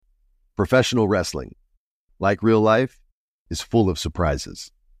Professional wrestling, like real life, is full of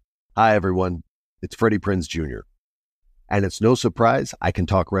surprises. Hi, everyone. It's Freddie Prinze Jr. And it's no surprise I can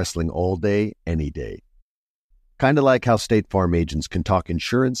talk wrestling all day, any day. Kind of like how State Farm agents can talk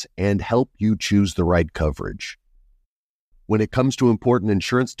insurance and help you choose the right coverage. When it comes to important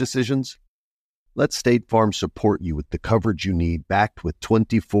insurance decisions, let State Farm support you with the coverage you need, backed with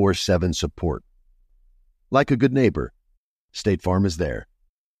 24/7 support. Like a good neighbor, State Farm is there.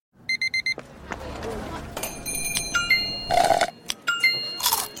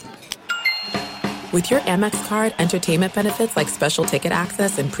 With your Amex card, entertainment benefits like special ticket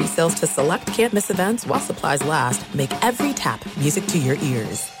access and pre-sales to select can't-miss events while supplies last make every tap music to your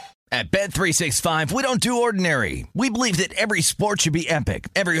ears. At Bet365, we don't do ordinary. We believe that every sport should be epic.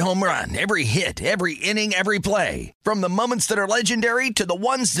 Every home run, every hit, every inning, every play. From the moments that are legendary to the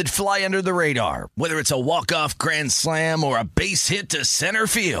ones that fly under the radar. Whether it's a walk-off grand slam or a base hit to center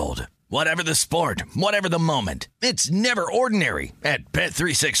field. Whatever the sport, whatever the moment, it's never ordinary at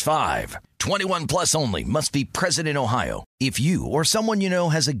Bet365. 21 plus only. Must be present in Ohio. If you or someone you know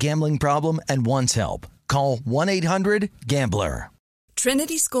has a gambling problem and wants help, call 1-800-GAMBLER.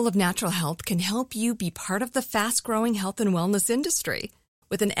 Trinity School of Natural Health can help you be part of the fast-growing health and wellness industry.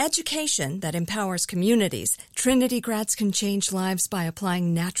 With an education that empowers communities, Trinity grads can change lives by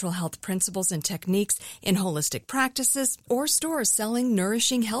applying natural health principles and techniques in holistic practices or stores selling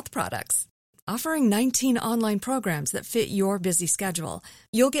nourishing health products. Offering 19 online programs that fit your busy schedule,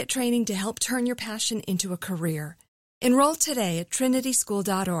 you'll get training to help turn your passion into a career. Enroll today at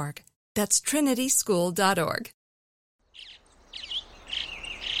trinityschool.org. That's trinityschool.org.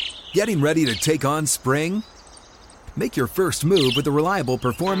 Getting ready to take on spring? Make your first move with the reliable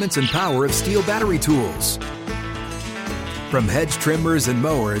performance and power of Steel battery tools. From hedge trimmers and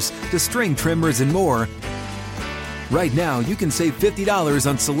mowers to string trimmers and more, right now you can save $50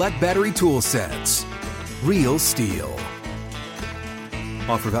 on select battery tool sets. Real Steel.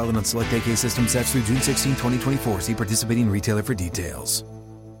 Offer valid on select AK system sets through June 16, 2024. See participating retailer for details.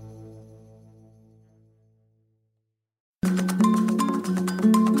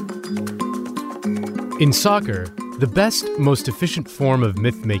 In soccer, the best, most efficient form of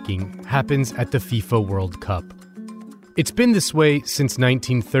myth-making happens at the FIFA World Cup. It's been this way since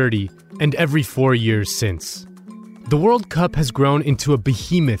 1930 and every 4 years since. The World Cup has grown into a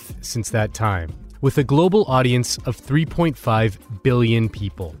behemoth since that time, with a global audience of 3.5 billion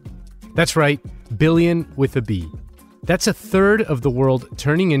people. That's right, billion with a B. That's a third of the world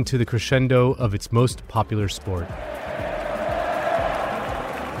turning into the crescendo of its most popular sport.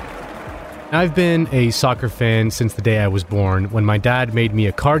 I've been a soccer fan since the day I was born, when my dad made me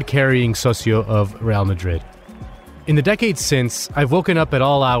a card-carrying socio of Real Madrid. In the decades since, I've woken up at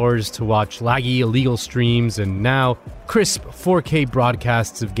all hours to watch laggy, illegal streams and now crisp 4K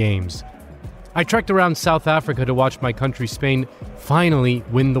broadcasts of games. I trekked around South Africa to watch my country, Spain, finally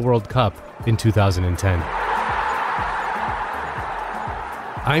win the World Cup in 2010.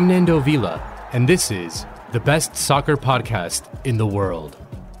 I'm Nando Vila, and this is the best soccer podcast in the world.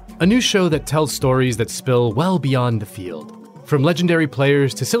 A new show that tells stories that spill well beyond the field. From legendary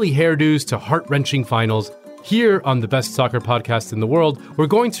players to silly hairdos to heart-wrenching finals, here on the best soccer podcast in the world, we're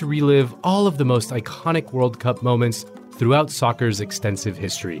going to relive all of the most iconic World Cup moments throughout soccer's extensive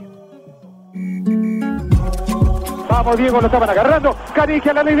history. Vamos, Diego, lo estaban agarrando.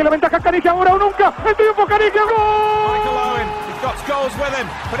 Canigia, la ley de la ventaja. Canigia, ahora o nunca. El triunfo, Canigia, gol! Michael Owen, he's got goals with him,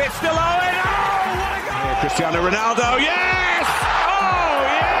 but it's still Owen. Oh, what a goal! Cristiano Ronaldo, yes!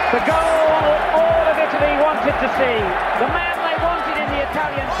 The goal all of Italy wanted to see. The man they wanted in the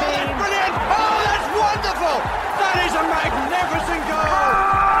Italian team. That's brilliant! Oh, that's wonderful! That is a magnificent goal!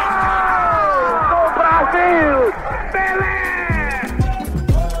 Brazil!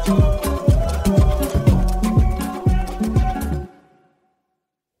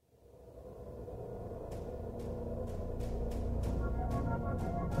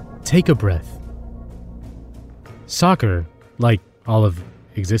 Take a breath. Soccer, like all of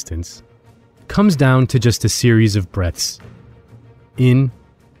existence, comes down to just a series of breaths. In,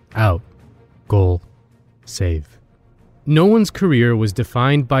 out, goal, save. No one's career was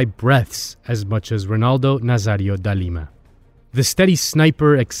defined by breaths as much as Ronaldo Nazario da Lima. The steady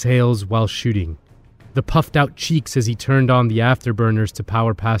sniper exhales while shooting. The puffed out cheeks as he turned on the afterburners to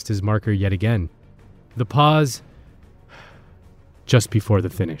power past his marker yet again. The pause just before the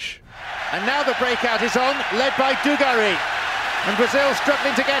finish. And now the breakout is on, led by Dugarry. And Brazil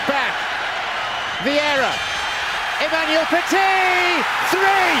struggling to get back. Vieira. Emmanuel Petit! 3!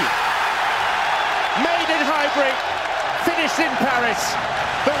 Made in Highbury. Finished in Paris.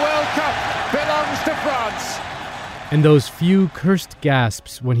 The World Cup belongs to France. and those few cursed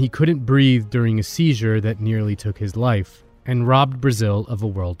gasps when he couldn't breathe during a seizure that nearly took his life and robbed Brazil of a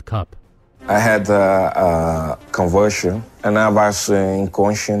World Cup. I had a convulsion, and I was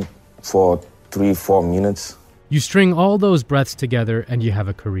inconscient for 3-4 minutes. You string all those breaths together and you have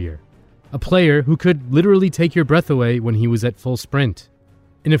a career. A player who could literally take your breath away when he was at full sprint.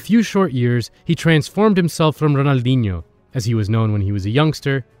 In a few short years, he transformed himself from Ronaldinho, as he was known when he was a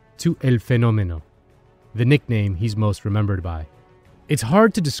youngster, to El Fenomeno, the nickname he's most remembered by. It's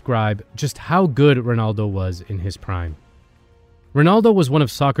hard to describe just how good Ronaldo was in his prime. Ronaldo was one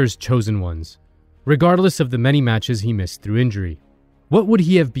of soccer's chosen ones, regardless of the many matches he missed through injury. What would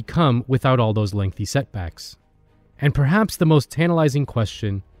he have become without all those lengthy setbacks? And perhaps the most tantalizing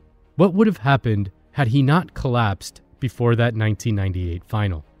question, what would have happened had he not collapsed before that 1998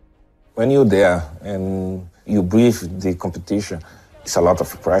 final? When you're there and you breathe the competition, it's a lot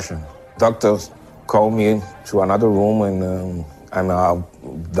of pressure. Doctors call me to another room and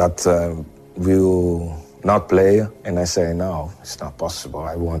that will not play, and I say, no, it's not possible,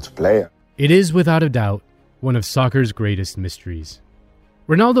 I want to play. It is without a doubt one of soccer's greatest mysteries.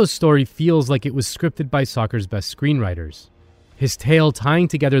 Ronaldo's story feels like it was scripted by soccer's best screenwriters. His tale tying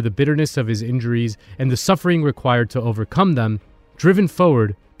together the bitterness of his injuries and the suffering required to overcome them, driven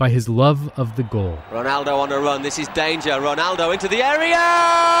forward by his love of the goal. Ronaldo on a run, this is danger, Ronaldo into the area!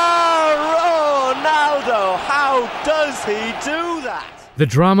 Ronaldo, how does he do that? The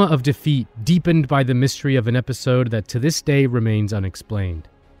drama of defeat deepened by the mystery of an episode that to this day remains unexplained.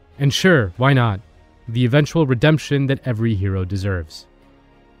 And sure, why not? The eventual redemption that every hero deserves.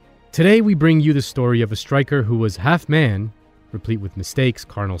 Today we bring you the story of a striker who was half man, replete with mistakes,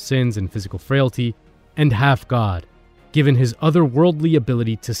 carnal sins, and physical frailty, and half God, given his otherworldly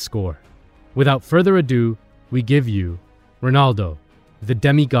ability to score. Without further ado, we give you Ronaldo, the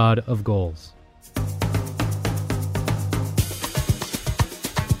demigod of goals.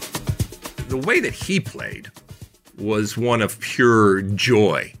 The way that he played was one of pure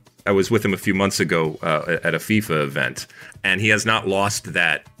joy. I was with him a few months ago at a FIFA event, and he has not lost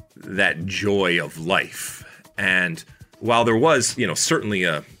that joy of life. And while there was, certainly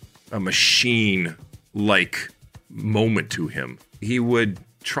a machine-like moment to him, he would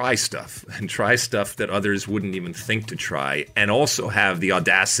try stuff that others wouldn't even think to try, and also have the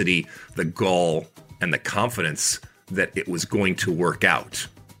audacity, the gall, and the confidence that it was going to work out.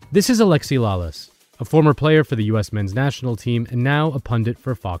 This is Alexi Lalas, a former player for the U.S. men's national team and now a pundit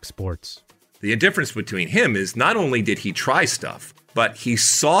for Fox Sports. The difference between him is not only did he try stuff, but he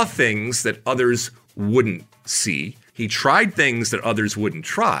saw things that others wouldn't see. He tried things that others wouldn't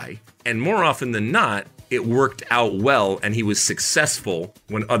try. And more often than not, it worked out well and he was successful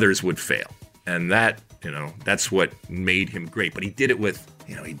when others would fail. And that, that's what made him great. But he did it with,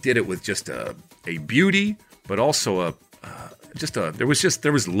 just a beauty, but also there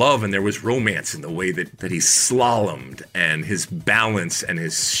was love and there was romance in the way that he slalomed and his balance and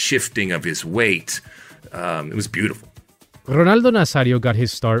his shifting of his weight. It was beautiful. Ronaldo Nazario got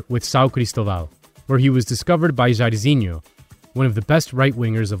his start with São Cristóvão, where he was discovered by Jairzinho, one of the best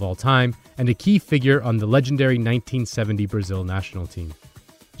right-wingers of all time and a key figure on the legendary 1970 Brazil national team.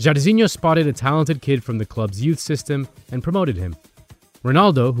 Jairzinho spotted a talented kid from the club's youth system and promoted him.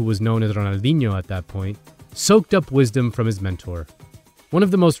 Ronaldo, who was known as Ronaldinho at that point, soaked up wisdom from his mentor. One of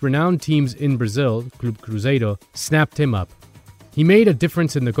the most renowned teams in Brazil, Clube Cruzeiro, snapped him up. He made a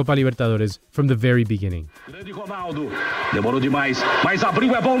difference in the Copa Libertadores from the very beginning. Ronaldo, demorou demais, mas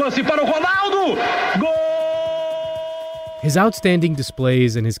abriu, é bom lance para o Ronaldo! Goal! His outstanding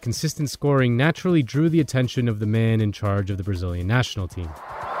displays and his consistent scoring naturally drew the attention of the man in charge of the Brazilian national team.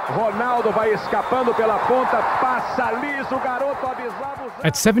 Ronaldo vai escapando pela ponta, passa liso, garoto avisado.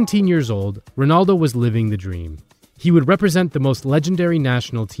 At 17 years old, Ronaldo was living the dream. He would represent the most legendary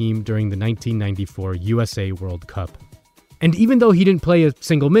national team during the 1994 USA World Cup. And even though he didn't play a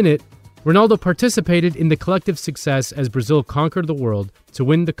single minute, Ronaldo participated in the collective success as Brazil conquered the world to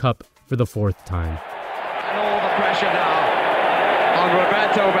win the cup for the fourth time. And all the pressure now on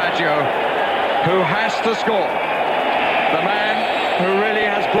Roberto Baggio, who has to score. The man who really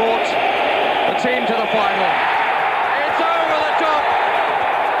has brought the team to the final. It's over the top.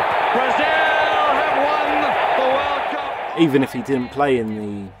 Brazil have won the World Cup. Even if he didn't play in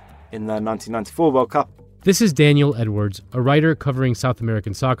the 1994 World Cup. This is Daniel Edwards, a writer covering South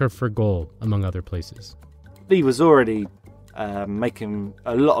American soccer for Goal, among other places. He was already making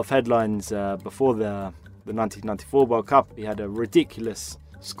a lot of headlines before the 1994 World Cup. He had a ridiculous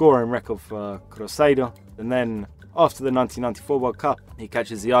scoring record for Cruzeiro. And then after the 1994 World Cup, he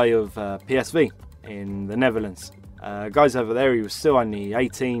catches the eye of PSV in the Netherlands. Guys over there, he was still only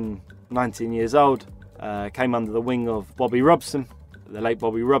 18, 19 years old. came under the wing of Bobby Robson, the late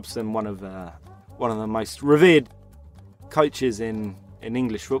Bobby Robson, one of the most revered coaches in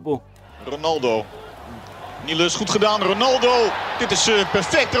English football. Ronaldo. Niels, goed gedaan. Ronaldo. Dit is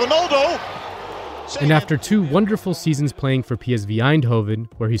perfect. Ronaldo. And after 2 wonderful seasons playing for PSV Eindhoven,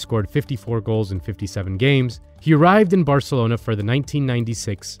 where he scored 54 goals in 57 games, he arrived in Barcelona for the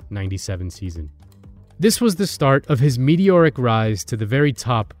 1996-97 season. This was the start of his meteoric rise to the very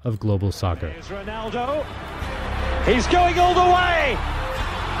top of global soccer. Here's Ronaldo. He's going all the way.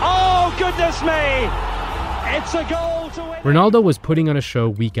 Oh, goodness me. It's a goal to win. Ronaldo was putting on a show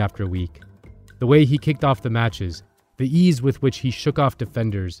week after week. The way he kicked off the matches, the ease with which he shook off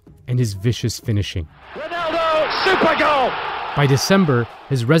defenders, and his vicious finishing. Ronaldo, super goal! By December,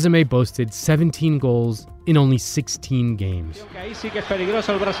 his resume boasted 17 goals in only 16 games. Ahí sí que es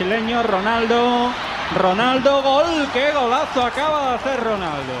peligroso el brasileño. Ronaldo, gol, qué golazo acaba de hacer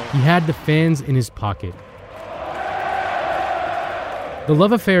Ronaldo. He had the fans in his pocket. The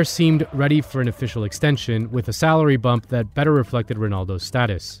love affair seemed ready for an official extension with a salary bump that better reflected Ronaldo's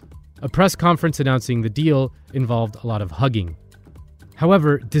status. A press conference announcing the deal involved a lot of hugging.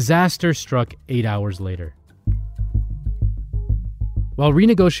 However, disaster struck 8 hours later. While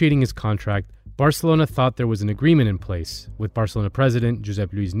renegotiating his contract, Barcelona thought there was an agreement in place, with Barcelona president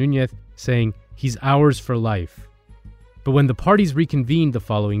Josep Luis Núñez saying he's ours for life. But when the parties reconvened the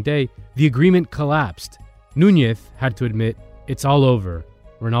following day, the agreement collapsed. Núñez had to admit it's all over.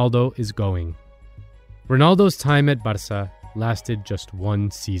 Ronaldo is going. Ronaldo's time at Barça lasted just 1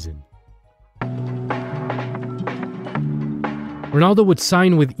 season. Ronaldo would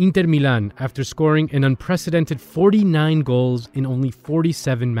sign with Inter Milan after scoring an unprecedented 49 goals in only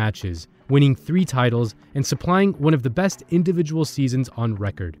 47 matches, winning 3 titles and supplying one of the best individual seasons on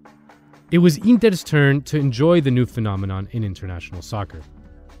record. It was Inter's turn to enjoy the new phenomenon in international soccer.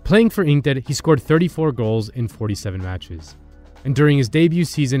 Playing for Inter, he scored 34 goals in 47 matches. And during his debut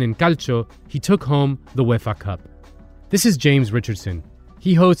season in Calcio, he took home the UEFA Cup. This is James Richardson.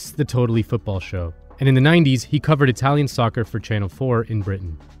 He hosts the Totally Football Show, and in the 90s, he covered Italian soccer for Channel 4 in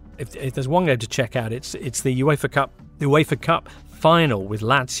Britain. If there's one game to check out, it's the UEFA Cup final with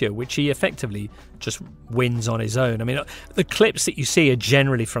Lazio, which he effectively just wins on his own. I mean, the clips that you see are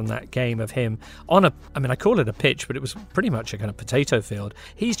generally from that game of him on I call it a pitch, but it was pretty much a kind of potato field.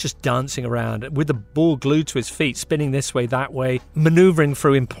 He's just dancing around with the ball glued to his feet, spinning this way, that way, manoeuvring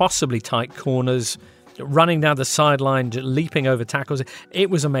through impossibly tight corners, running down the sideline, leaping over tackles. It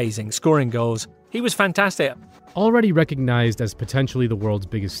was amazing, scoring goals. He was fantastic. Already recognized as potentially the world's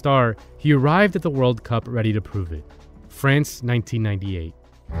biggest star, he arrived at the World Cup ready to prove it. France, 1998.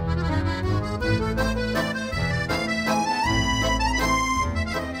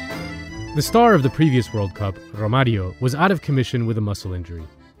 The star of the previous World Cup, Romario, was out of commission with a muscle injury.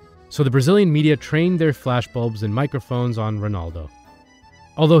 So the Brazilian media trained their flashbulbs and microphones on Ronaldo.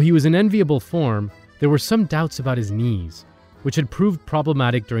 Although he was in enviable form, there were some doubts about his knees, which had proved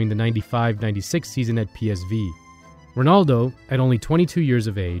problematic during the 95-96 season at PSV. Ronaldo, at only 22 years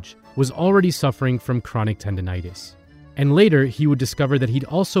of age, was already suffering from chronic tendinitis. And later, he would discover that he'd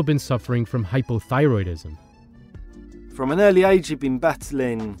also been suffering from hypothyroidism. From an early age, he'd been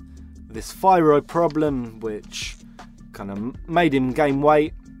battling this thyroid problem, which kind of made him gain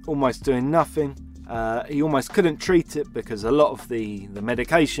weight, almost doing nothing. He almost couldn't treat it because a lot of the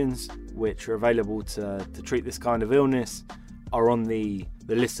medications which are available to treat this kind of illness are on the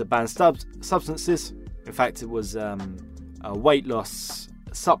list of banned substances. In fact, it was a weight loss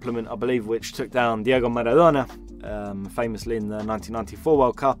supplement, I believe, which took down Diego Maradona, famously in the 1994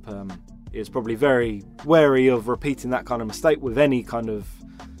 World Cup. He was probably very wary of repeating that kind of mistake with any kind of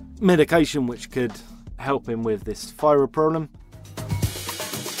medication which could help him with this thyroid problem.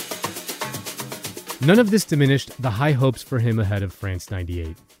 None of this diminished the high hopes for him ahead of France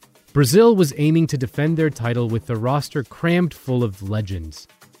 98. Brazil was aiming to defend their title with a roster crammed full of legends.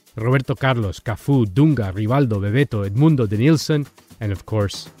 Roberto Carlos, Cafu, Dunga, Rivaldo, Bebeto, Edmundo, Denilson, and of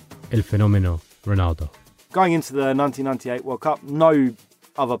course, El Fenomeno, Ronaldo. Going into the 1998 World Cup, no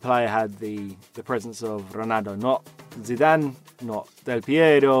other player had the presence of Ronaldo. Not Zidane, not Del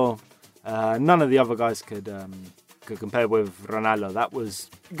Piero. None of the other guys could compare with Ronaldo. That was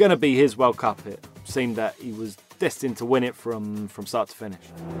going to be his World Cup. It seemed that he was destined to win it from start to finish.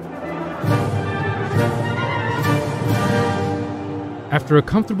 After a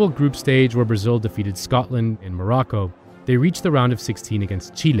comfortable group stage where Brazil defeated Scotland and Morocco, they reached the round of 16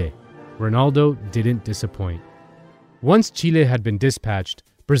 against Chile. Ronaldo didn't disappoint. Once Chile had been dispatched,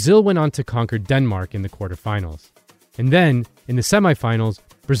 Brazil went on to conquer Denmark in the quarterfinals. And then, in the semifinals,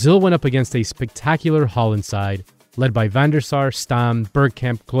 Brazil went up against a spectacular Holland side, led by Van der Sar, Stam,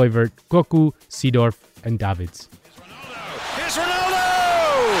 Bergkamp, Kluivert, Cocu, Seedorf, and Davids. Here's Ronaldo!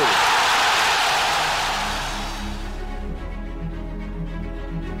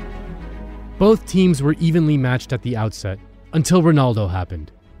 Both teams were evenly matched at the outset, until Ronaldo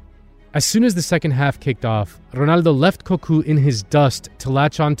happened. As soon as the second half kicked off, Ronaldo left Cocu in his dust to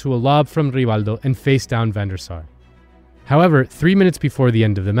latch onto a lob from Rivaldo and face down Van der Sar. However, 3 minutes before the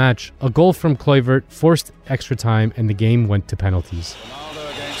end of the match, a goal from Kluivert forced extra time and the game went to penalties.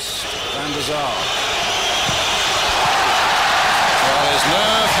 Ronaldo against Van der Sar. Well, his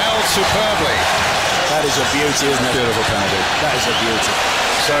nerve held superbly. That is a beauty, isn't it? Beautiful penalty. That is a beauty.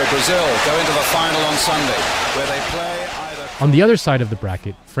 So Brazil go into the final on Sunday, where they play either... On the other side of the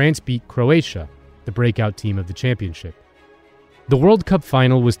bracket, France beat Croatia, the breakout team of the championship. The World Cup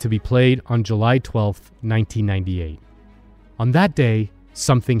final was to be played on July 12, 1998. On that day,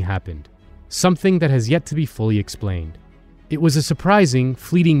 something happened. Something that has yet to be fully explained. It was a surprising,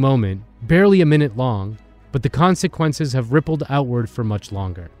 fleeting moment, barely a minute long, but the consequences have rippled outward for much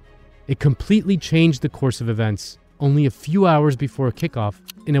longer. It completely changed the course of events only a few hours before kickoff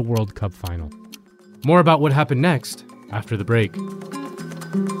in a World Cup final. More about what happened next after the break.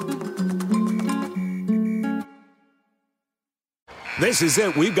 This is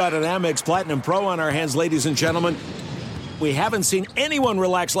it. We've got an Amex Platinum Pro on our hands, ladies and gentlemen. We haven't seen anyone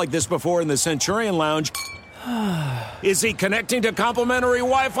relax like this before in the Centurion Lounge. Is he connecting to complimentary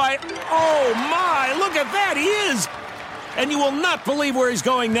Wi-Fi? Oh my, look at that, he is! And you will not believe where he's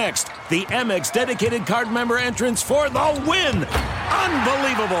going next. The Amex dedicated card member entrance for the win.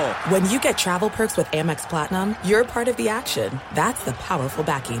 Unbelievable. When you get travel perks with Amex Platinum, you're part of the action. That's the powerful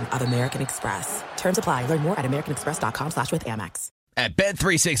backing of American Express. Terms apply. Learn more at americanexpress.com/withAmex. At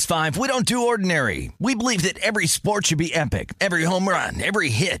Bet365, we don't do ordinary. We believe that every sport should be epic. Every home run, every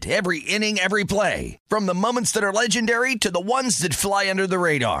hit, every inning, every play. From the moments that are legendary to the ones that fly under the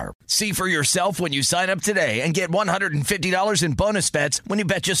radar. See for yourself when you sign up today and get $150 in bonus bets when you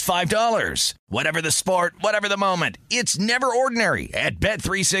bet just $5. Whatever the sport, whatever the moment, it's never ordinary at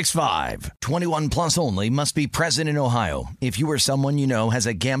Bet365. 21 plus only. Must be present in Ohio. If you or someone you know has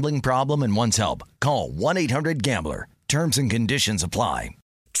a gambling problem and wants help, call 1-800-GAMBLER. Terms and conditions apply.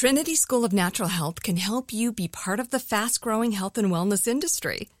 Trinity School of Natural Health can help you be part of the fast-growing health and wellness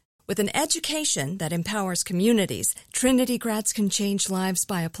industry. With an education that empowers communities, Trinity grads can change lives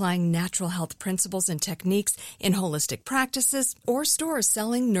by applying natural health principles and techniques in holistic practices or stores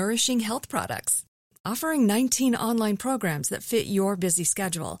selling nourishing health products. Offering 19 online programs that fit your busy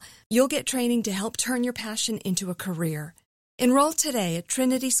schedule, you'll get training to help turn your passion into a career. Enroll today at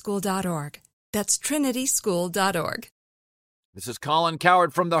trinityschool.org. That's trinityschool.org. This is Colin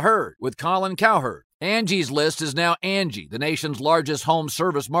Cowherd from The Herd with Colin Cowherd. Angie's List is now Angie, the nation's largest home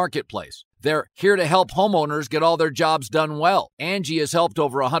service marketplace. They're here to help homeowners get all their jobs done well. Angie has helped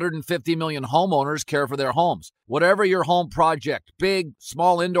over 150 million homeowners care for their homes. Whatever your home project, big,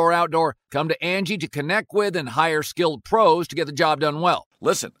 small, indoor, outdoor, come to Angie to connect with and hire skilled pros to get the job done well.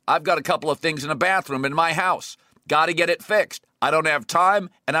 Listen, I've got a couple of things in a bathroom in my house. Got to get it fixed. I don't have time,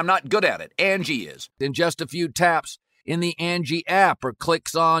 and I'm not good at it. Angie is. In just a few taps in the Angie app or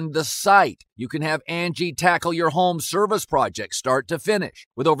clicks on the site, you can have Angie tackle your home service project start to finish.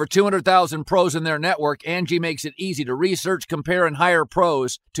 With over 200,000 pros in their network, Angie makes it easy to research, compare, and hire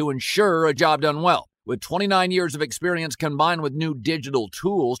pros to ensure a job done well. With 29 years of experience combined with new digital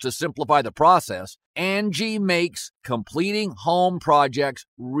tools to simplify the process, Angie makes completing home projects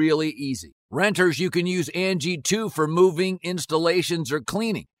really easy. Renters, you can use Angie too for moving, installations, or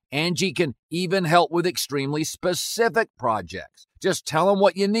cleaning. Angie can even help with extremely specific projects. Just tell them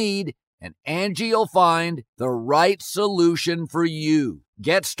what you need, and Angie will find the right solution for you.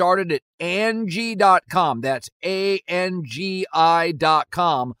 Get started at Angie.com. That's ANGI.com,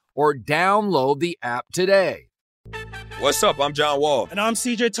 or download the app today. What's up? I'm John Wall. And I'm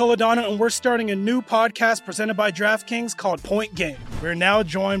CJ Toledano, and we're starting a new podcast presented by DraftKings called Point Game. We're now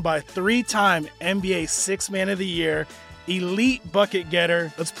joined by three-time NBA Sixth Man of the Year, elite bucket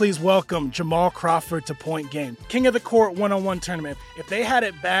getter. Let's please welcome Jamal Crawford to Point Game. King of the Court one-on-one tournament. If they had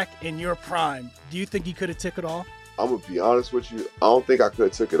it back in your prime, do you think you could have took it all? I'm going to be honest with you. I don't think I could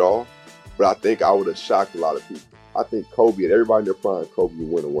have took it all, but I think I would have shocked a lot of people. I think Kobe and everybody in their prime, Kobe would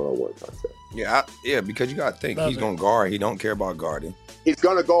win a one-on-one contest. Yeah, because you got to think he's going to guard. He don't care about guarding. He's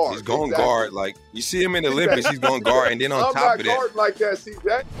going to guard. He's going to guard. Like, you see him in the Olympics, he's going to guard. And then on top of that. I'm not guarding like that,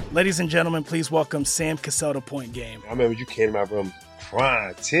 CJ. Ladies and gentlemen, please welcome Sam Cassell to Point Game. I remember you came out from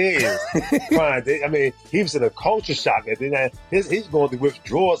crying, tears, crying. I mean, he was in a culture shock. And then he's going through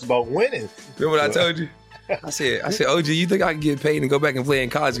withdrawals about winning. Remember what I told you? I said, OG, you think I can get paid and go back and play in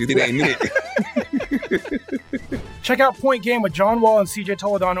college because it ain't it? Check out Point Game with John Wall and CJ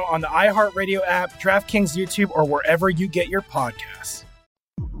Toledano on the iHeartRadio app, DraftKings YouTube, or wherever you get your podcasts.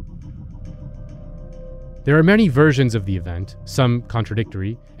 There are many versions of the event, some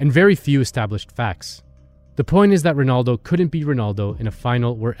contradictory, and very few established facts. The point is that Ronaldo couldn't be Ronaldo in a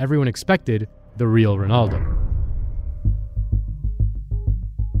final where everyone expected the real Ronaldo.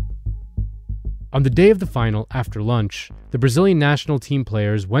 On the day of the final, after lunch, the Brazilian national team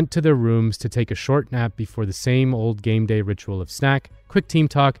players went to their rooms to take a short nap before the same old game day ritual of snack, quick team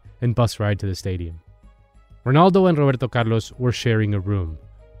talk, and bus ride to the stadium. Ronaldo and Roberto Carlos were sharing a room.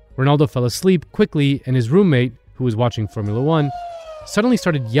 Ronaldo fell asleep quickly, and his roommate, who was watching Formula 1, suddenly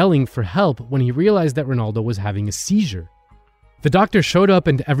started yelling for help when he realized that Ronaldo was having a seizure. The doctor showed up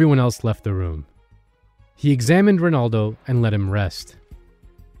and everyone else left the room. He examined Ronaldo and let him rest.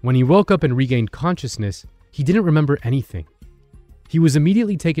 When he woke up and regained consciousness, he didn't remember anything. He was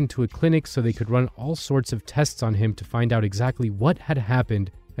immediately taken to a clinic so they could run all sorts of tests on him to find out exactly what had happened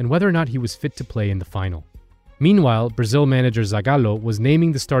and whether or not he was fit to play in the final. Meanwhile, Brazil manager Zagallo was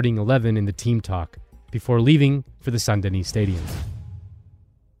naming the starting 11 in the team talk before leaving for the San Denis Stadium.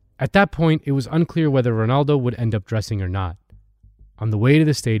 At that point, it was unclear whether Ronaldo would end up dressing or not. On the way to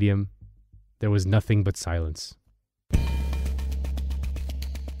the stadium, there was nothing but silence.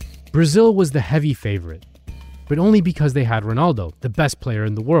 Brazil was the heavy favorite, but only because they had Ronaldo, the best player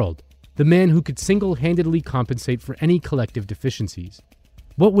in the world, the man who could single-handedly compensate for any collective deficiencies.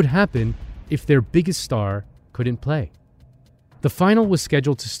 What would happen if their biggest star couldn't play? The final was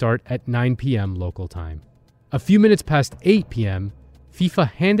scheduled to start at 9 p.m. local time. A few minutes past 8 p.m., FIFA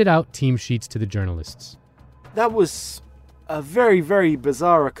handed out team sheets to the journalists. That was a very, very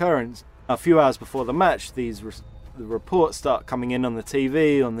bizarre occurrence. A few hours before the match, the reports start coming in on the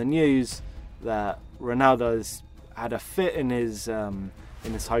TV, on the news, that Ronaldo's had a fit in his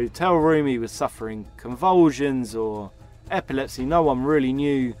hotel room. He was suffering convulsions or epilepsy. No one really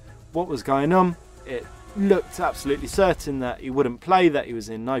knew what was going on. It looked absolutely certain that he wouldn't play, that he was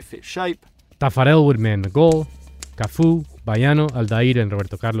in no fit shape. Tafarel would man the goal, Cafu, Baiano, Aldair and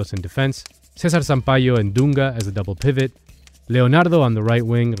Roberto Carlos in defense, Cesar Sampaio and Dunga as a double pivot, Leonardo on the right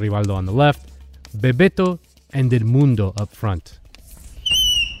wing, Rivaldo on the left, Bebeto and Edmundo up front.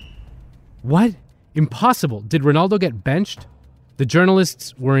 What? Impossible. Did Ronaldo get benched? The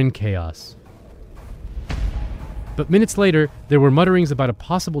journalists were in chaos. But minutes later, there were mutterings about a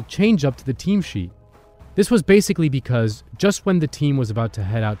possible change-up to the team sheet. This was basically because, just when the team was about to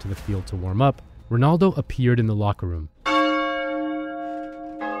head out to the field to warm up, Ronaldo appeared in the locker room.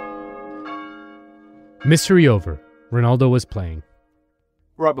 Mystery over. Ronaldo was playing.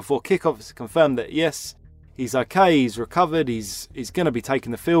 Right before kickoff, it's confirmed that yes, he's okay, he's recovered, he's going to be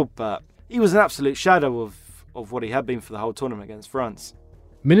taking the field, but he was an absolute shadow of what he had been for the whole tournament against France.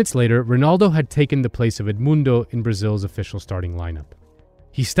 Minutes later, Ronaldo had taken the place of Edmundo in Brazil's official starting lineup.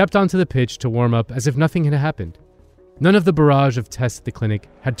 He stepped onto the pitch to warm up as if nothing had happened. None of the barrage of tests at the clinic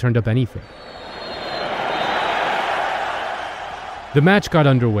had turned up anything. The match got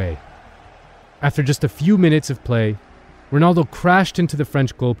underway. After just a few minutes of play, Ronaldo crashed into the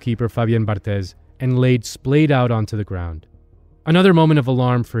French goalkeeper Fabien Barthez and laid splayed out onto the ground. Another moment of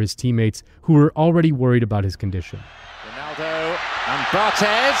alarm for his teammates who were already worried about his condition. Ronaldo and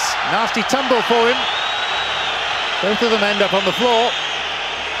Barthez, nasty tumble for him. Both of them end up on the floor.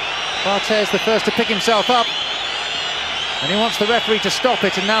 Barthez the first to pick himself up, and he wants the referee to stop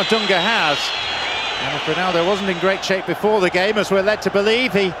it, and now Dunga has. And if Ronaldo wasn't in great shape before the game, as we're led to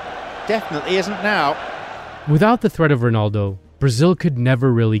believe, he definitely isn't now. Without the threat of Ronaldo, Brazil could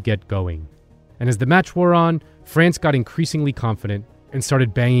never really get going. And as the match wore on, France got increasingly confident and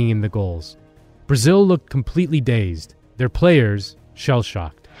started banging in the goals. Brazil looked completely dazed, their players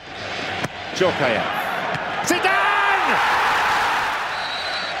shell-shocked. Djorkaeff. Zidane!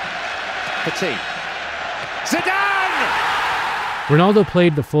 Petit. Zidane! Ronaldo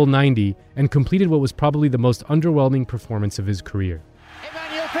played the full 90 and completed what was probably the most underwhelming performance of his career.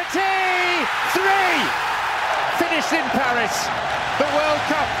 Emmanuel Petit! 3! Finished in Paris. The World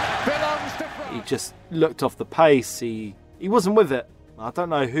Cup belongs to France. He just looked off the pace. He wasn't with it. I don't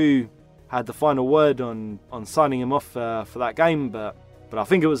know who had the final word on signing him off for that game, but I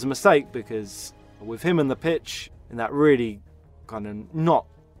think it was a mistake, because with him on the pitch in that really kind of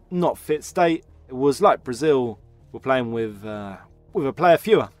not fit state, it was like Brazil were playing with a player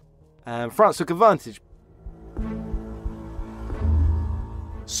fewer, and France took advantage.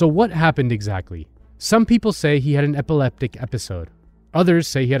 So what happened exactly? Some people say he had an epileptic episode. Others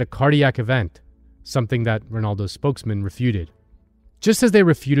say he had a cardiac event, something that Ronaldo's spokesman refuted. Just as they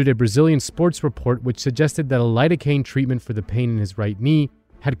refuted a Brazilian sports report which suggested that a lidocaine treatment for the pain in his right knee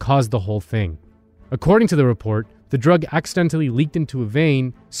had caused the whole thing. According to the report, the drug accidentally leaked into a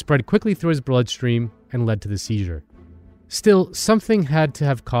vein, spread quickly through his bloodstream, and led to the seizure. Still, something had to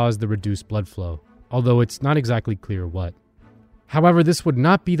have caused the reduced blood flow, although it's not exactly clear what. However, this would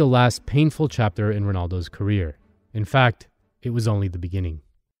not be the last painful chapter in Ronaldo's career. In fact, it was only the beginning.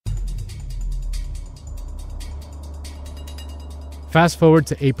 Fast forward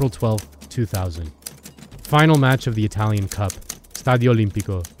to April 12, 2000. Final match of the Italian Cup, Stadio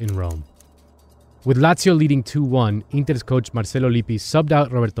Olimpico in Rome. With Lazio leading 2-1, Inter's coach Marcelo Lippi subbed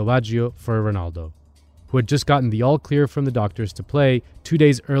out Roberto Baggio for Ronaldo, who had just gotten the all-clear from the doctors to play 2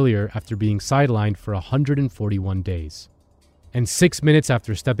 days earlier after being sidelined for 141 days. And 6 minutes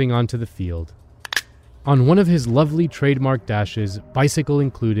after stepping onto the field, on one of his lovely trademark dashes, bicycle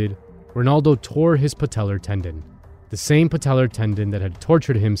included, Ronaldo tore his patellar tendon, the same patellar tendon that had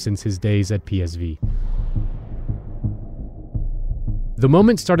tortured him since his days at PSV. The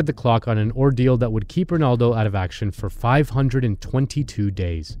moment started the clock on an ordeal that would keep Ronaldo out of action for 522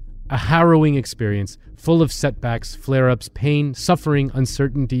 days. A harrowing experience full of setbacks, flare-ups, pain, suffering,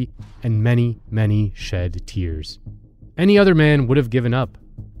 uncertainty, and many, many shed tears. Any other man would have given up,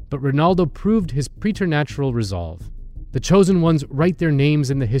 but Ronaldo proved his preternatural resolve. The chosen ones write their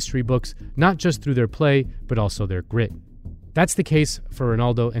names in the history books, not just through their play, but also their grit. That's the case for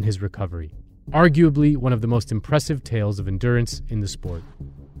Ronaldo and his recovery. Arguably one of the most impressive tales of endurance in the sport.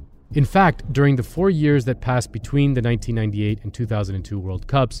 In fact, during the 4 years that passed between the 1998 and 2002 World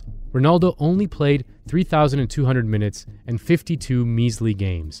Cups, Ronaldo only played 3,200 minutes and 52 measly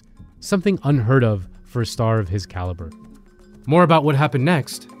games, something unheard of for a star of his caliber. More about what happened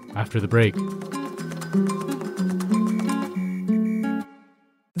next after the break.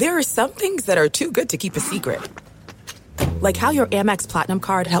 There are some things that are too good to keep a secret. Like how your Amex Platinum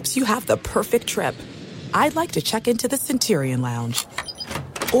card helps you have the perfect trip. I'd like to check into the Centurion Lounge.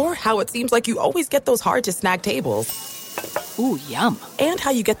 Or how it seems like you always get those hard-to-snag tables. Ooh, yum. And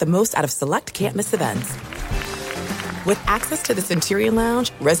how you get the most out of select can't-miss events. With access to the Centurion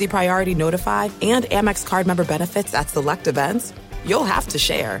Lounge, Resi Priority Notified, and Amex card member benefits at select events, you'll have to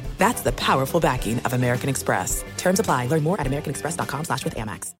share. That's the powerful backing of American Express. Terms apply. Learn more at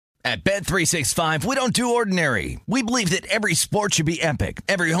americanexpress.com/withAmex. At Bet365, we don't do ordinary. We believe that every sport should be epic.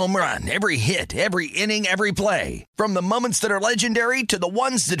 Every home run, every hit, every inning, every play. From the moments that are legendary to the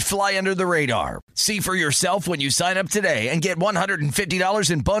ones that fly under the radar. See for yourself when you sign up today and get $150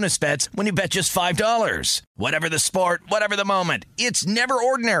 in bonus bets when you bet just $5. Whatever the sport, whatever the moment, it's never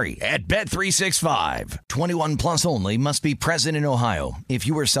ordinary at Bet365. 21 plus only. Must be present in Ohio. If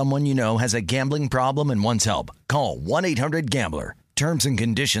you or someone you know has a gambling problem and wants help, call 1-800-GAMBLER. Terms and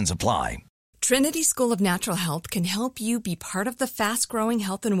conditions apply. Trinity School of Natural Health can help you be part of the fast-growing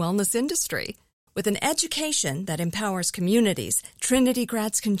health and wellness industry. With an education that empowers communities, Trinity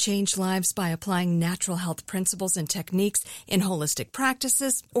grads can change lives by applying natural health principles and techniques in holistic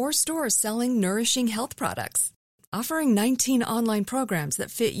practices or stores selling nourishing health products. Offering 19 online programs that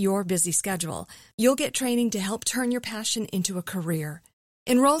fit your busy schedule, you'll get training to help turn your passion into a career.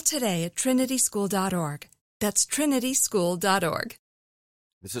 Enroll today at trinityschool.org. That's trinityschool.org.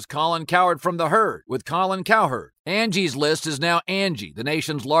 This is Colin Cowherd from The Herd with Colin Cowherd. Angie's List is now Angie, the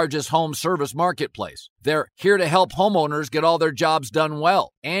nation's largest home service marketplace. They're here to help homeowners get all their jobs done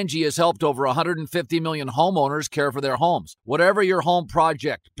well. Angie has helped over 150 million homeowners care for their homes. Whatever your home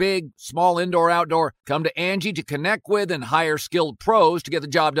project, big, small, indoor, outdoor, come to Angie to connect with and hire skilled pros to get the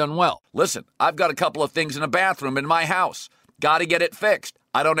job done well. Listen, I've got a couple of things in a bathroom in my house. Got to get it fixed.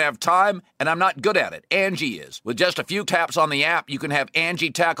 I don't have time, and I'm not good at it. Angie is. With just a few taps on the app, you can have Angie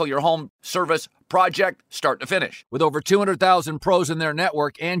tackle your home service project start to finish. With over 200,000 pros in their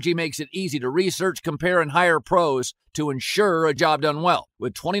network, Angie makes it easy to research, compare, and hire pros to ensure a job done well.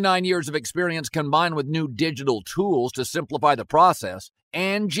 With 29 years of experience combined with new digital tools to simplify the process,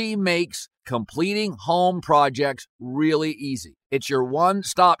 Angie makes completing home projects really easy. It's your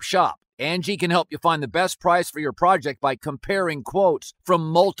one-stop shop. Angie can help you find the best price for your project by comparing quotes from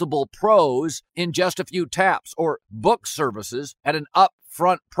multiple pros in just a few taps, or book services at an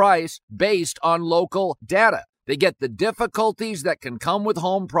upfront price based on local data. They get the difficulties that can come with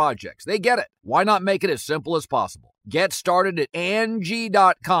home projects. They get it. Why not make it as simple as possible? Get started at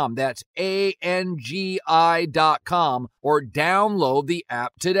Angie.com. That's ANGI.com, or download the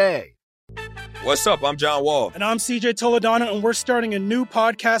app today. What's up? I'm John Wall. And I'm CJ Toledano, and we're starting a new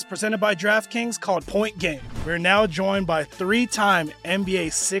podcast presented by DraftKings called Point Game. We're now joined by three-time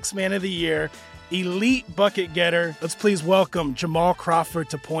NBA Sixth Man of the Year, elite bucket getter. Let's please welcome Jamal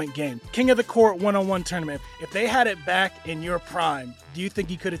Crawford to Point Game. King of the Court one-on-one tournament. If they had it back in your prime, do you think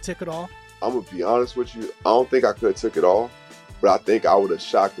you could have took it all? I'm going to be honest with you. I don't think I could have took it all, but I think I would have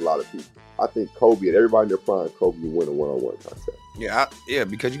shocked a lot of people. I think Kobe and everybody in their prime, Kobe will win a one-on-one contest. Yeah,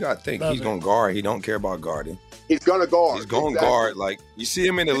 because you got to think, he's going to guard. He don't care about guarding. He's going to guard. He's going to guard. Like, you see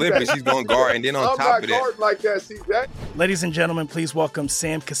him in the Olympics, he's going to guard. And then on top of that. Like that, CJ. Ladies and gentlemen, please welcome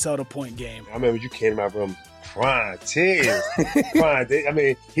Sam Cassell to Point Game. I remember you came to my room crying, tears. Crying. I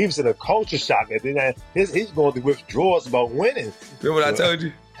mean, he was in a culture shock. And then he's going through withdrawals about winning. Remember what I told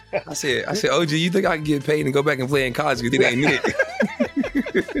you? I said, OG, you think I can get paid and go back and play in college because it ain't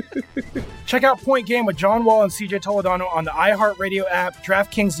it? Check out Point Game with John Wall and CJ Toledano on the iHeartRadio app,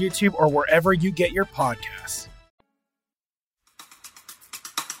 DraftKings YouTube, or wherever you get your podcasts.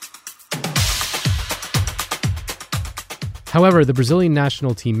 However, the Brazilian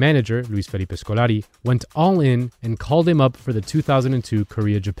national team manager, Luis Felipe Scolari, went all in and called him up for the 2002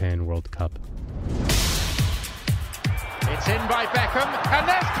 Korea-Japan World Cup. It's in by Beckham, and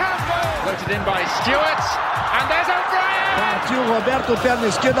there's Campbell! Floated in by Stewart, and there's O'Brien! Partiu Roberto, perna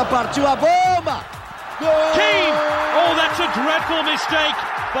esquerda, partiu a bomba! Goal! Keane! Oh, that's a dreadful mistake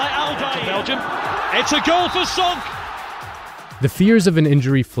by Aldair. Belgium. It's a goal for Sonk! The fears of an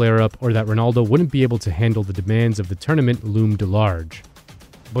injury flare-up or that Ronaldo wouldn't be able to handle the demands of the tournament loomed large.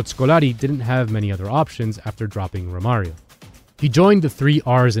 But Scolari didn't have many other options after dropping Romario. He joined the three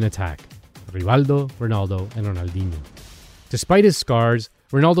R's in attack: Rivaldo, Ronaldo, and Ronaldinho. Despite his scars,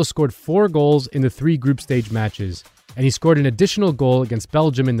 Ronaldo scored 4 goals in the 3 group stage matches, and he scored an additional goal against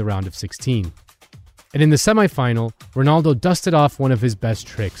Belgium in the round of 16. And in the semi-final, Ronaldo dusted off one of his best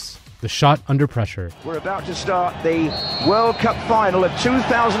tricks, the shot under pressure. We're about to start the World Cup final of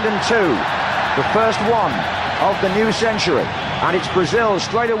 2002, the first one of the new century, and it's Brazil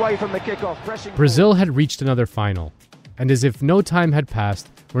straight away from the kickoff. Pressing. Brazil had reached another final, and as if no time had passed,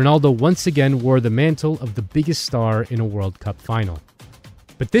 Ronaldo once again wore the mantle of the biggest star in a World Cup final.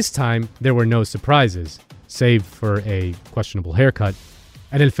 But this time, there were no surprises, save for a questionable haircut,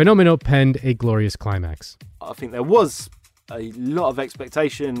 and El Fenomeno penned a glorious climax. I think there was a lot of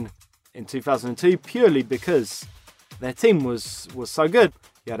expectation in 2002 purely because their team was so good.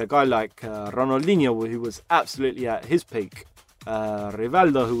 You had a guy like Ronaldinho, who was absolutely at his peak,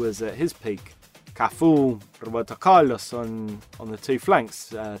 Rivaldo, who was at his peak, Cafu, Roberto Carlos on the 2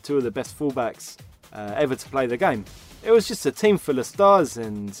 flanks, 2 of the best fullbacks ever to play the game. It was just a team full of stars,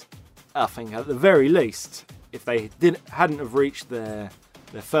 and I think at the very least, if they hadn't have reached their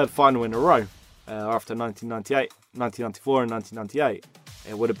 3rd final in a row after 1994 and 1998,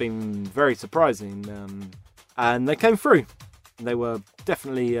 it would have been very surprising. And they came through. They were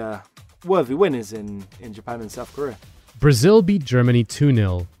definitely worthy winners in Japan and South Korea. Brazil beat Germany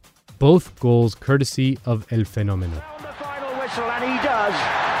 2-0, both goals courtesy of El Fenomeno. The final whistle, and he does.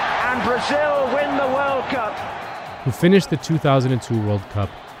 And Brazil win the World Cup. Who finished the 2002 World Cup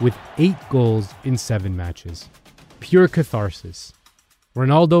with 8 goals in 7 matches. Pure catharsis.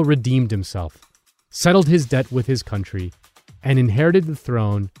 Ronaldo redeemed himself, settled his debt with his country, and inherited the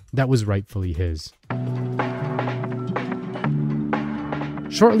throne that was rightfully his.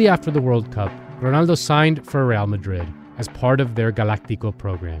 Shortly after the World Cup, Ronaldo signed for Real Madrid as part of their Galáctico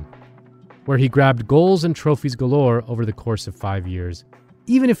program, where he grabbed goals and trophies galore over the course of 5 years,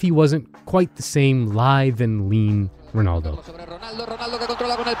 even if he wasn't quite the same lithe and lean Ronaldo. Ronaldo que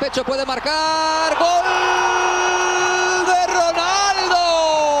controla con el pecho, puede marcar. ¡Gol de Ronaldo!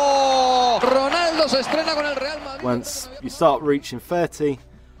 Ronaldo se estrena con el Real Madrid. Once you start reaching 30,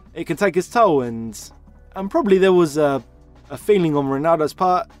 it can take its toll, and probably there was a feeling on Ronaldo's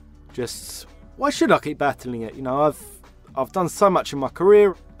part, just why should I keep battling it? You know, I've done so much in my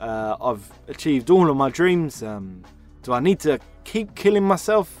career. I've achieved all of my dreams. Do I need to keep killing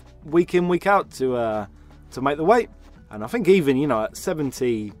myself week in, week out to make the weight? And I think even, at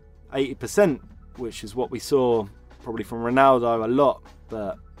 70, 80%, which is what we saw probably from Ronaldo a lot,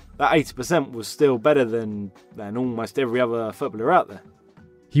 but that 80% was still better than almost every other footballer out there.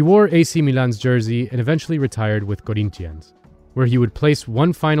 He wore AC Milan's jersey and eventually retired with Corinthians, where he would place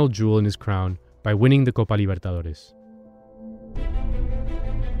one final jewel in his crown by winning the Copa Libertadores.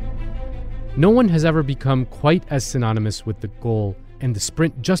 No one has ever become quite as synonymous with the goal and the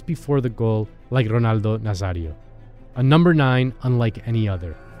sprint just before the goal like Ronaldo Nazario, a number 9 unlike any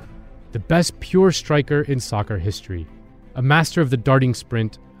other, the best pure striker in soccer history, a master of the darting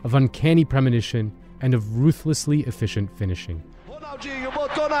sprint, of uncanny premonition, and of ruthlessly efficient finishing. Ronaldinho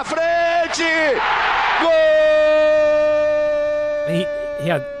botou na frente! He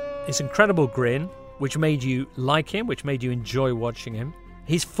had this incredible grin, which made you like him, which made you enjoy watching him.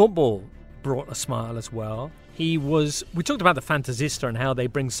 His football brought a smile as well. We talked about the fantasista and how they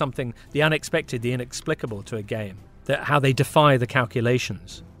bring something, the unexpected, the inexplicable to a game, how they defy the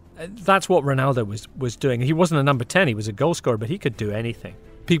calculations. That's what Ronaldo was doing. He wasn't a number 10, he was a goal scorer, but he could do anything.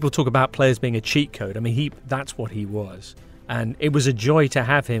 people talk about players being a cheat code. I mean, that's what he was. And it was a joy to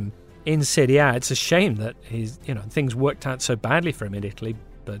have him in Serie A. It's a shame that things worked out so badly for him in Italy.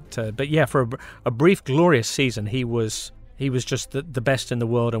 But yeah, for a brief, glorious season, he was just the best in the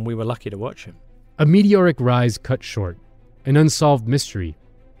world, and we were lucky to watch him. A meteoric rise cut short, an unsolved mystery,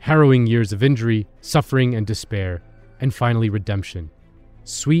 harrowing years of injury, suffering and despair, and finally redemption.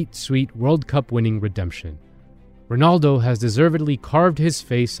 Sweet, sweet World Cup winning redemption. Ronaldo has deservedly carved his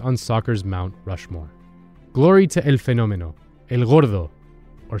face on soccer's Mount Rushmore. Glory to El Fenomeno, El Gordo,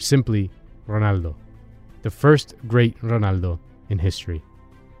 or simply Ronaldo, the first great Ronaldo in history.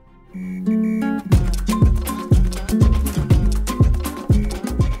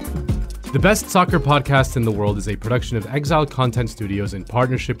 The Best Soccer Podcast in the World is a production of Exile Content Studios in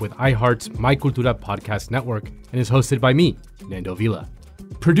partnership with iHeart's My Cultura podcast network and is hosted by me, Nando Vila.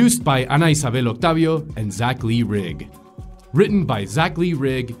 Produced by Ana Isabel Octavio and Zach Lee Rigg. Written by Zach Lee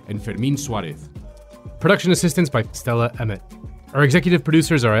Rigg and Fermin Suarez. Production assistance by Stella Emmett. Our executive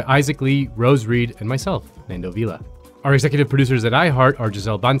producers are Isaac Lee, Rose Reed, and myself, Nando Vila. Our executive producers at iHeart are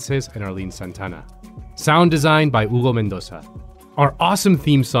Giselle Bances and Arlene Santana. Sound design by Hugo Mendoza. Our awesome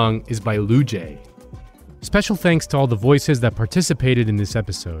theme song is by Lou J. Special thanks to all the voices that participated in this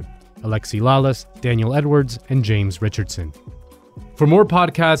episode: Alexi Lalas, Daniel Edwards, and James Richardson. For more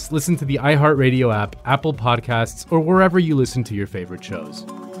podcasts, listen to the iHeartRadio app, Apple Podcasts, or wherever you listen to your favorite shows.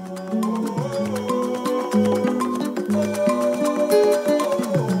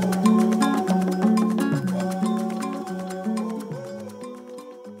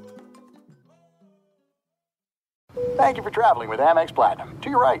 Thank you for traveling with Amex Platinum. To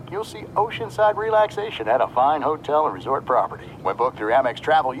your right, you'll see oceanside relaxation at a fine hotel and resort property. When booked through Amex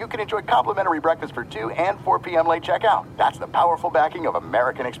Travel, you can enjoy complimentary breakfast for 2 and 4 p.m. late checkout. That's the powerful backing of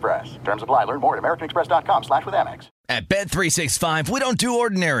American Express. Terms apply. Learn more at americanexpress.com/withAmex. At Bet365, we don't do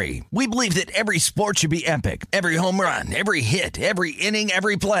ordinary. We believe that every sport should be epic. Every home run, every hit, every inning,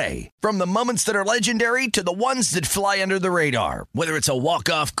 every play. From the moments that are legendary to the ones that fly under the radar. Whether it's a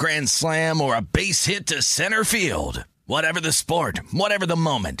walk-off grand slam or a base hit to center field. Whatever the sport, whatever the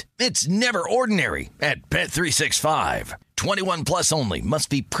moment, it's never ordinary at Bet365. 21 plus only. Must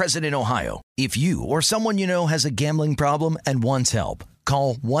be present in Ohio. If you or someone you know has a gambling problem and wants help,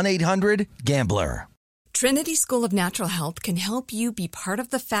 call 1-800-GAMBLER. Trinity School of Natural Health can help you be part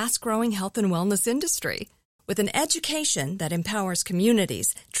of the fast-growing health and wellness industry. With an education that empowers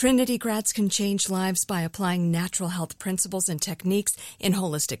communities, Trinity grads can change lives by applying natural health principles and techniques in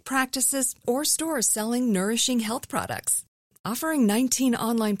holistic practices or stores selling nourishing health products. Offering 19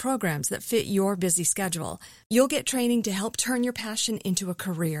 online programs that fit your busy schedule, you'll get training to help turn your passion into a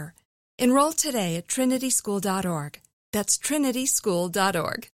career. Enroll today at trinityschool.org. That's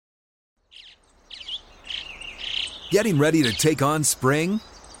trinityschool.org. Getting ready to take on spring?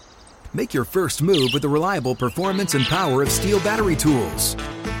 Make your first move with the reliable performance and power of Steel battery tools.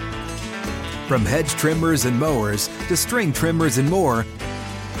 From hedge trimmers and mowers to string trimmers and more,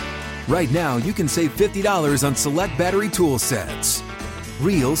 right now you can save $50 on select battery tool sets.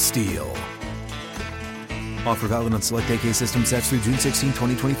 Real Steel. Offer valid on select AK system sets through June 16,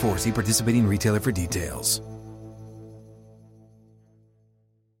 2024. See participating retailer for details.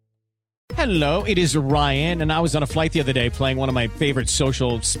 Hello, it is Ryan, and I was on a flight the other day playing one of my favorite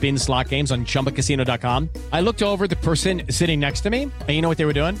social spin slot games on ChumbaCasino.com. I looked over at the person sitting next to me, and you know what they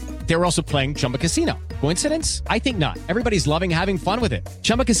were doing? They were also playing Chumba Casino. Coincidence? I think not. Everybody's loving having fun with it.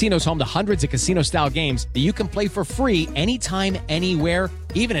 Chumba Casino is home to hundreds of casino-style games that you can play for free anytime, anywhere,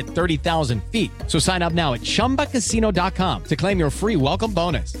 even at 30,000 feet. So sign up now at ChumbaCasino.com to claim your free welcome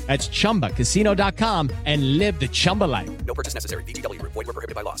bonus. That's ChumbaCasino.com and live the Chumba life. No purchase necessary. VGW. Void where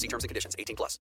prohibited by law. See terms and conditions. 18+.